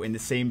Draco in the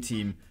same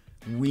team,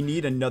 we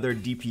need another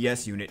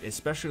DPS unit,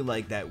 especially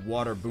like that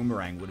Water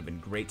Boomerang would have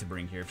been great to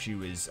bring here if she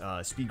was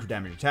speed,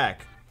 damage,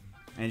 attack.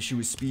 and she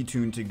was speed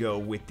tuned to go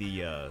with the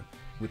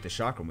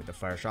chakram, with the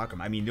fire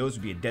chakram. I mean, those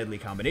would be a deadly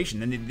combination.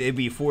 Then they'd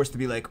be forced to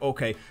be like,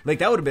 okay, like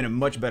that would have been a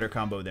much better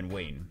combo than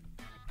Wayne,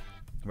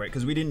 right?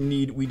 Because we didn't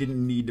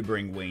need to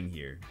bring Wayne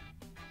here.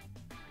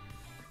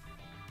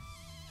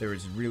 There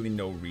is really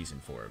no reason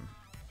for him.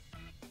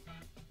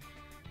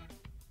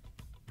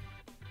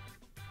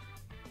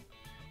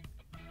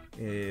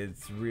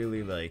 It's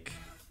really like,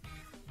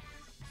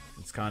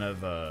 it's kind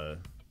of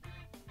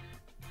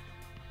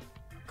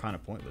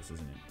pointless,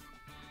 isn't it?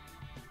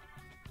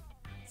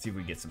 Let's see if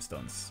we get some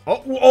stuns.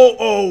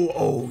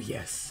 Oh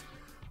yes.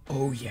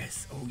 Oh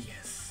yes, oh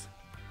yes.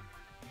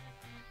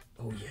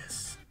 Oh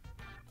yes.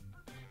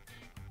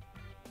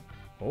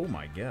 Oh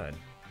my god.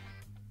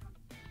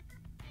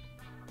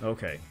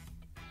 Okay.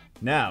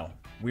 Now,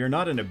 we are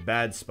not in a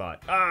bad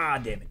spot. Ah,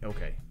 damn it.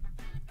 Okay.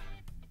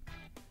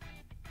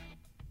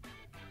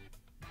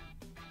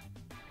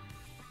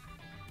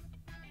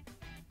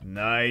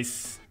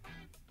 Nice.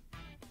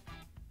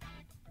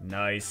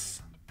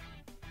 Nice.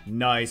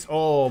 Nice.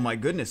 Oh my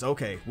goodness.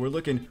 Okay. We're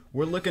looking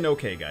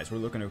okay, guys. We're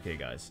looking okay,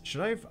 guys.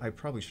 Should I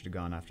probably should have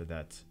gone after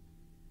that.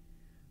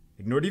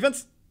 Ignore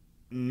defense?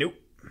 Nope.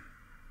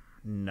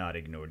 Not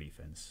ignore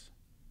defense.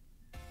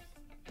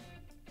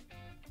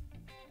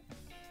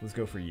 Let's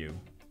go for you.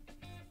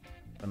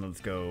 And let's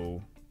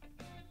go.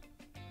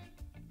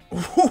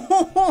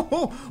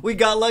 We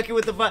got lucky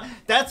with the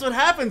that's what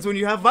happens when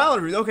you have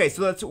violent runes. Okay,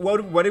 so that's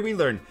what did we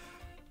learn?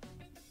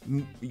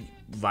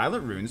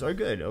 Violent runes are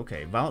good.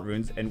 Okay, violent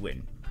runes and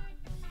win.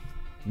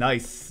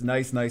 Nice,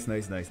 nice, nice,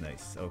 nice, nice,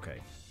 nice. Okay.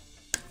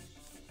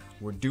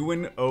 We're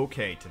doing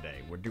okay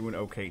today. We're doing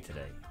okay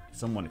today.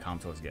 Someone at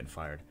Kanto is getting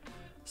fired.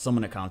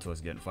 Someone at Kanto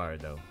is getting fired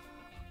though.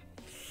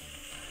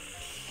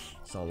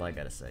 That's all I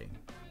gotta say.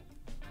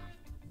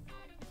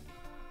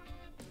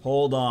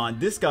 Hold on.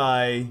 This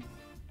guy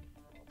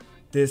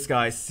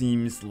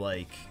seems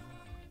like,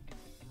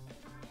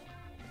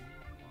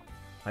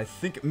 I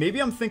think, maybe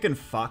I'm thinking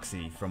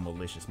Foxy from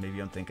Malicious. Maybe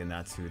I'm thinking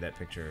that's who that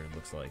picture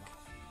looks like.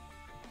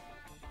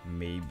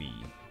 Maybe.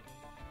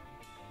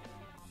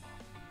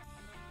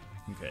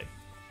 Okay.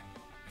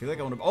 I feel like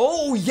I want to,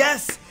 oh,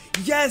 yes!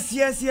 Yes,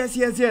 yes, yes,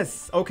 yes,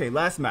 yes! Okay,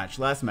 last match.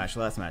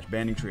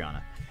 Banning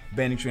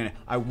Triana.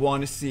 I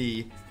want to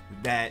see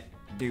that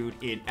dude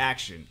in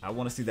action.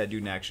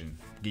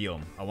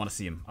 Guillaume. I want to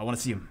see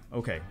him.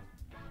 Okay.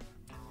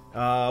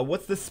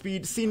 What's the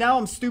speed? See, now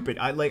I'm stupid.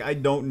 I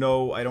don't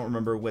know. I don't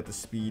remember what the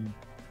speed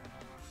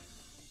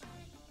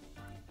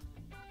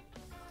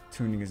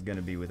tuning is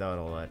gonna be without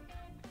all that.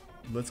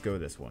 Let's go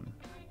this one.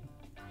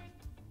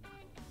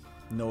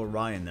 No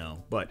Orion though,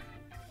 but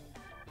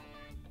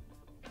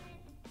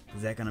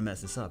is that gonna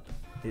mess us up?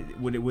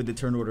 Would the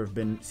turn order have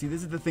been? See,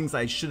 this is the things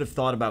I should have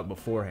thought about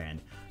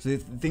beforehand. So the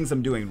things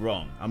I'm doing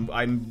wrong.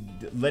 I'm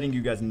letting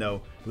you guys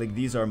know. Like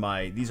these are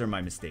my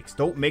mistakes.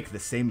 Don't make the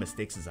same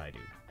mistakes as I do.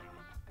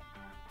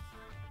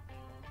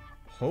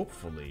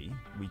 Hopefully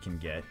we can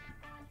get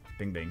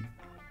Bing Bing.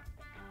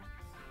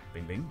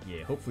 Bing Bing?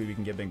 Yeah, hopefully we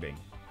can get Bing Bing.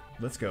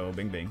 Let's go,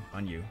 Bing Bing,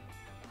 on you.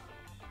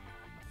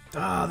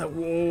 Ah,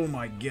 oh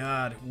my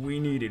god. We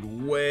needed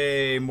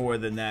way more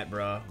than that,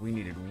 bruh. We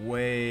needed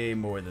way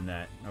more than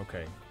that.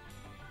 Okay.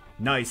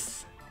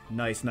 Nice.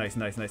 Nice, nice,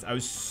 nice, nice. I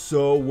was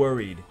so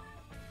worried.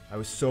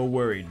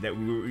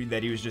 That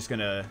he was just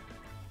gonna...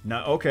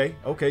 No, okay,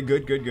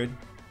 good.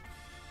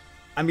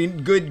 I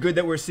mean, good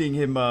that we're seeing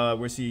him,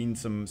 we're seeing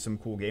some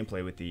cool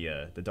gameplay with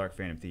the Dark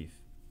Phantom Thief.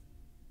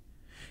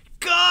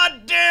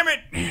 God damn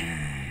it!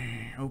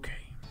 Okay.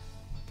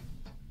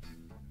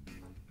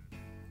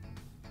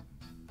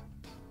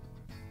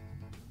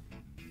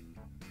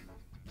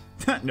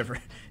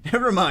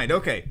 Never mind,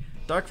 okay.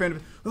 Dark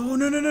Phantom... Oh,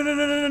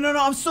 no,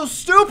 I'm so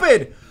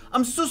stupid!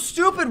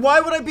 Why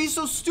would I be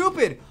so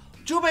stupid?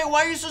 Jubei,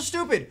 why are you so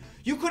stupid?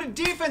 You could have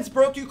defense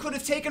broke, you could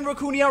have taken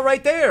Rakuni out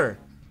right there.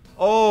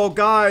 Oh,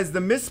 guys,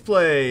 the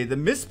misplay. The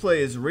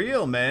misplay is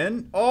real,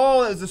 man.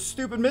 Oh, that was a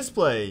stupid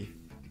misplay.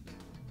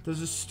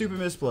 There's a stupid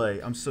misplay.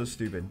 I'm so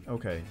stupid.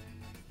 Okay.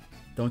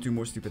 Don't do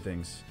more stupid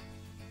things.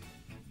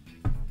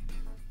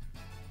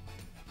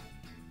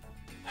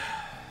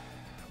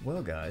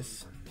 Well,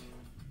 guys.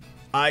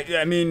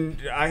 I mean,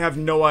 I have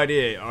no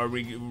idea.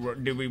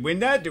 Did we win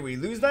that? Did we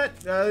lose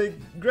that?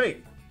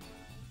 Great.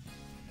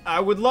 I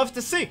would love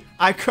to see.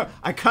 I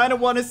kind of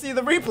want to see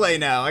the replay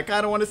now.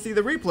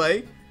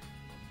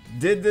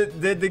 Did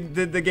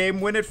the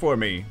game win it for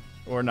me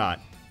or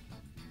not?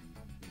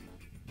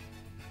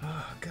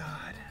 Oh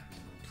god.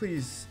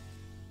 Please.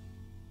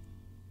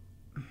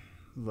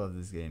 Love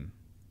this game.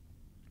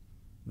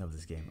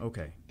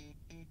 Okay.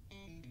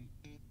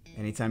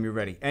 Anytime you're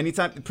ready.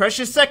 Anytime.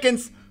 Precious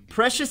seconds.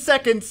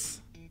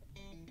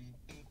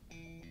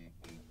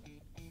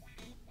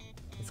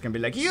 It's gonna be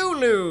like, you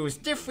lose,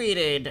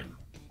 defeated.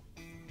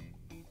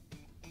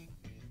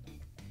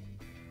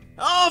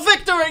 Oh,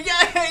 victory!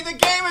 Yay! The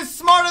game is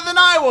smarter than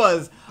I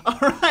was!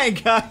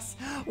 Alright, guys.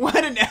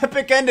 What an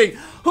epic ending.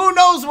 Who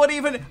knows what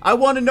even... I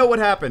want to know what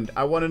happened. Okay.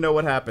 I want to know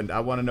what happened.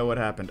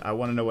 Okay. I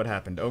want to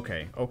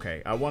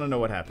know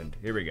what happened.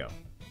 Here we go.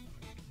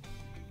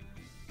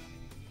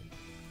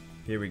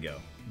 Here we go.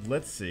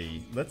 Let's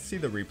see. Let's see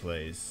the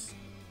replays.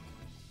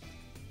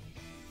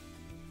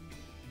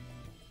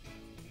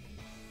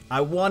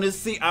 I want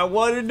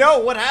to know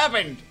what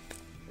happened.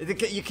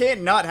 You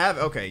can't not have.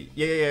 Okay.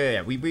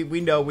 Yeah. We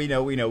know.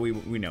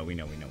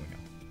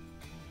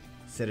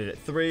 Set it at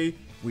 3.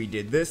 We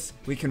did this.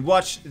 We can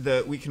watch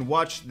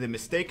the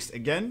mistakes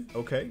again.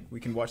 Okay. We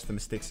can watch the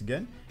mistakes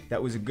again.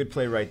 That was a good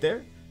play right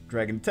there.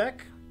 Dragon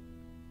attack.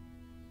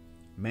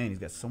 Man, he's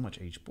got so much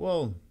HP.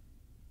 Well,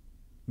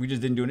 we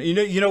just didn't do it.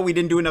 You know, we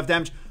didn't do enough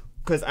damage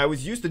because I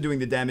was used to doing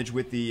the damage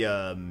with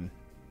the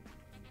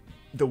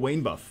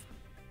Wayne buff.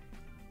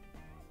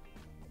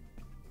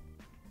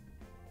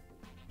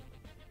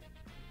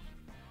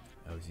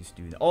 I was used to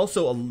doing that.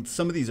 Also,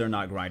 some of these are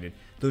not grinded.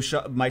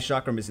 My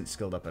chakram isn't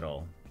skilled up at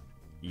all,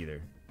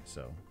 either.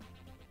 So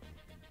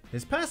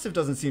his passive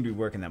doesn't seem to be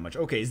working that much.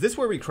 Okay, is this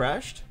where we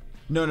crashed?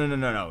 No.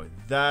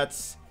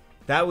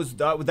 That was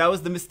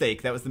the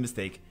mistake. That was the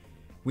mistake.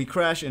 We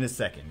crash in a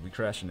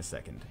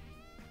second.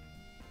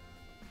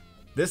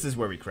 This is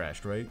where we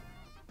crashed, right?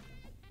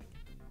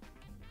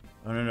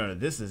 Oh, no.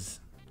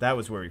 That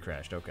was where we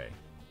crashed. Okay.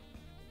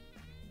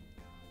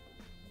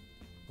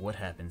 What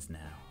happens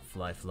now?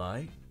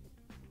 Fly?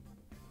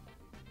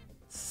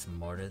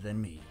 Smarter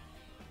than me.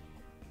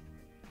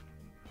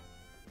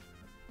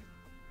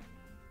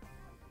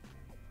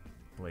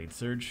 Blade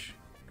Surge.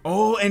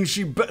 Oh, and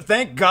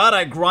thank God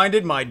I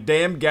grinded my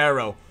damn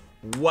Garrow.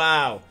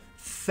 Wow.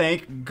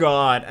 Thank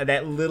God.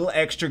 That little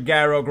extra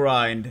Garrow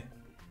grind.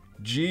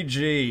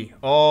 GG.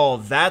 Oh,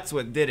 that's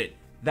what did it.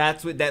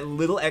 That's what that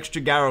little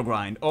extra Garrow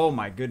grind. Oh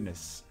my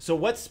goodness. So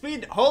what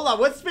speed? Hold on.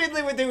 What speed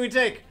limit did we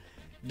take?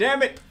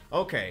 Damn it.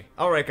 Okay.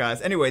 Alright,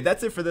 guys. Anyway,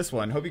 that's it for this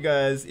one. Hope you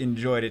guys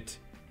enjoyed it.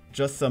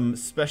 Just some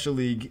Special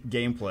League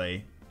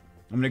gameplay.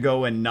 I'm gonna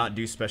go and not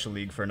do Special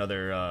League for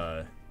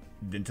another,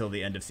 until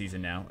the end of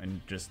season now.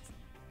 And just...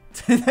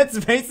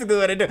 that's basically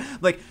what I do.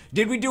 Like,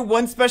 did we do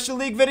one Special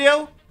League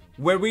video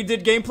where we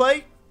did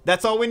gameplay?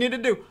 That's all we need to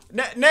do.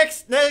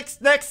 Next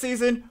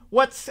season.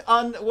 What's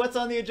on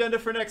the agenda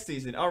for next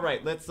season? All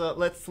right, let's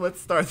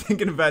start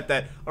thinking about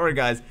that. All right,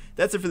 guys,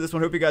 that's it for this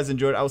one. Hope you guys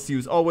enjoyed. I'll see you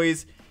as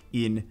always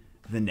in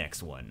the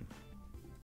next one.